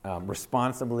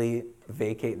responsibly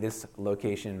vacate this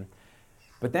location.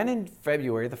 But then in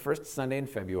February, the first Sunday in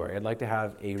February, I'd like to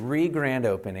have a grand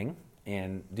opening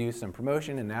and do some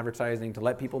promotion and advertising to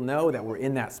let people know that we're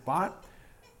in that spot.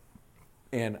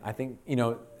 And I think,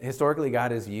 historically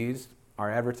God has used our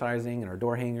advertising and our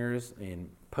door hangers and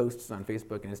posts on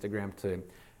Facebook and Instagram to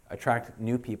attract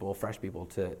new people, fresh people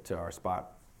to our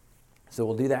spot. So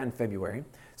we'll do that in February.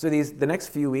 So the next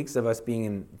few weeks of us being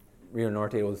in Rio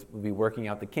Norte, we'll be working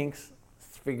out the kinks,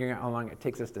 figuring out how long it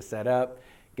takes us to set up,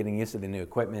 getting used to the new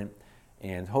equipment,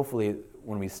 and hopefully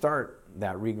when we start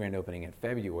that grand opening in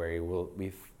February,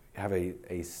 we have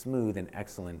a smooth and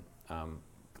excellent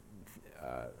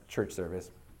church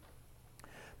service.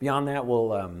 Beyond that,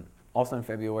 we'll also in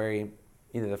February,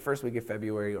 either the first week of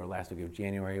February or last week of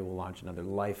January, we'll launch another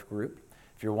life group.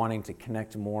 If you're wanting to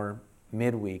connect more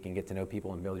midweek and get to know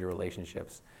people and build your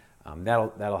relationships,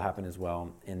 that'll happen as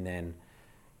well. And then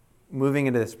moving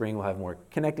into the spring, we'll have more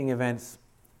connecting events.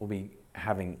 We'll be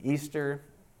having Easter,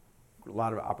 a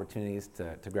lot of opportunities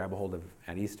to grab a hold of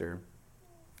at Easter.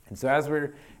 And so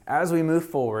as we move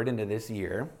forward into this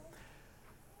year,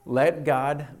 let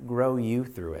God grow you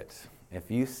through it.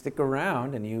 If you stick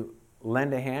around and you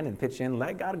lend a hand and pitch in,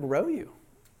 let God grow you.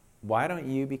 Why don't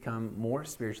you become more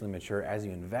spiritually mature as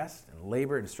you invest and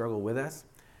labor and struggle with us?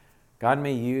 God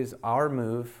may use our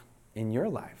move in your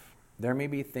life. There may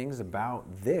be things about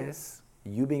this,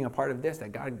 you being a part of this,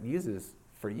 that God uses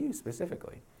for you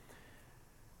specifically.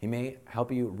 He may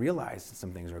help you realize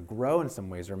some things or grow in some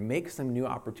ways or make some new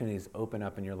opportunities open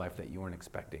up in your life that you weren't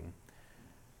expecting.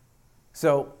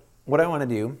 So what I want to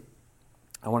do,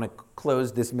 I want to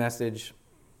close this message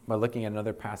by looking at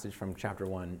another passage from chapter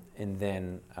 1, and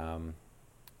then I'm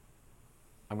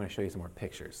going to show you some more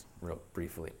pictures real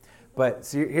briefly. But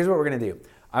so here's what we're going to do.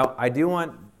 I do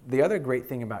want, the other great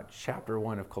thing about chapter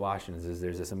 1 of Colossians is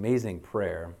there's this amazing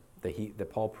prayer that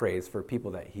Paul prays for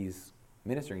people that he's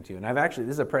ministering to. And this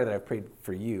is a prayer that I've prayed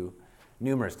for you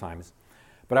numerous times,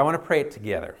 but I want to pray it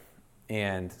together.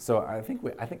 And so I think,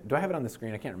 do I have it on the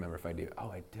screen? I can't remember if I do. Oh,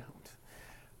 I don't.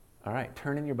 All right,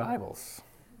 turn in your Bibles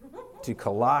to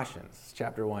Colossians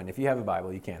chapter 1. If you have a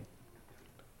Bible, you can.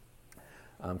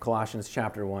 Colossians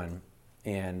chapter 1.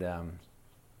 And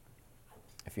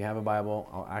if you have a Bible,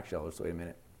 I'll just wait a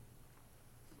minute.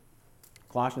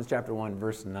 Colossians chapter 1,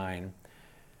 verse 9.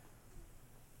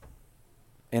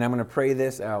 And I'm going to pray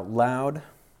this out loud.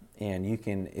 And you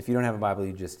can, if you don't have a Bible,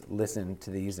 you just listen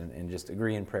to these and just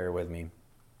agree in prayer with me.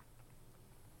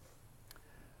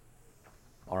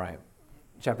 All right.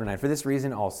 Chapter 9. For this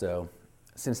reason also,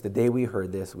 since the day we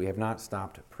heard this, we have not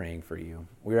stopped praying for you.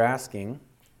 We are asking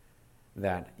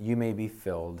that you may be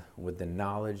filled with the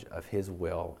knowledge of his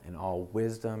will in all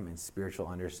wisdom and spiritual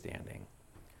understanding,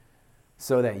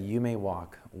 so that you may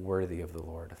walk worthy of the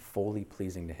Lord, fully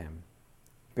pleasing to him,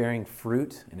 bearing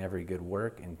fruit in every good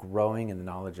work and growing in the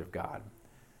knowledge of God,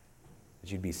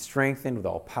 that you'd be strengthened with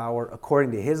all power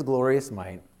according to his glorious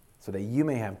might, so that you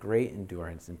may have great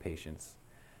endurance and patience,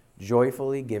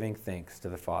 joyfully giving thanks to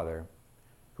the Father,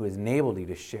 who has enabled you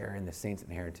to share in the saints'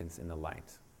 inheritance in the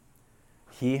light.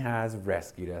 He has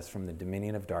rescued us from the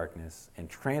dominion of darkness and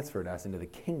transferred us into the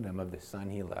kingdom of the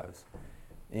Son he loves.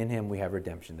 In him we have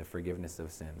redemption, the forgiveness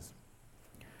of sins.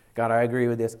 God, I agree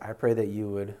with this. I pray that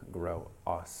you would grow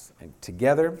us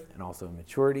together and also in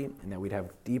maturity, and that we'd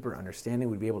have deeper understanding.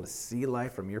 We'd be able to see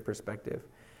life from your perspective,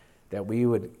 that we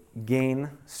would gain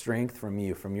strength from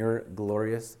you, from your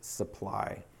glorious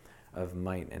supply of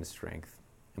might and strength.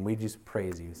 And we just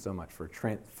praise you so much for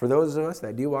those of us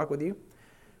that do walk with you.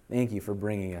 Thank you for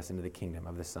bringing us into the kingdom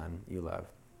of the Son you love.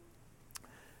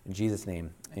 In Jesus'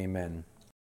 name, amen.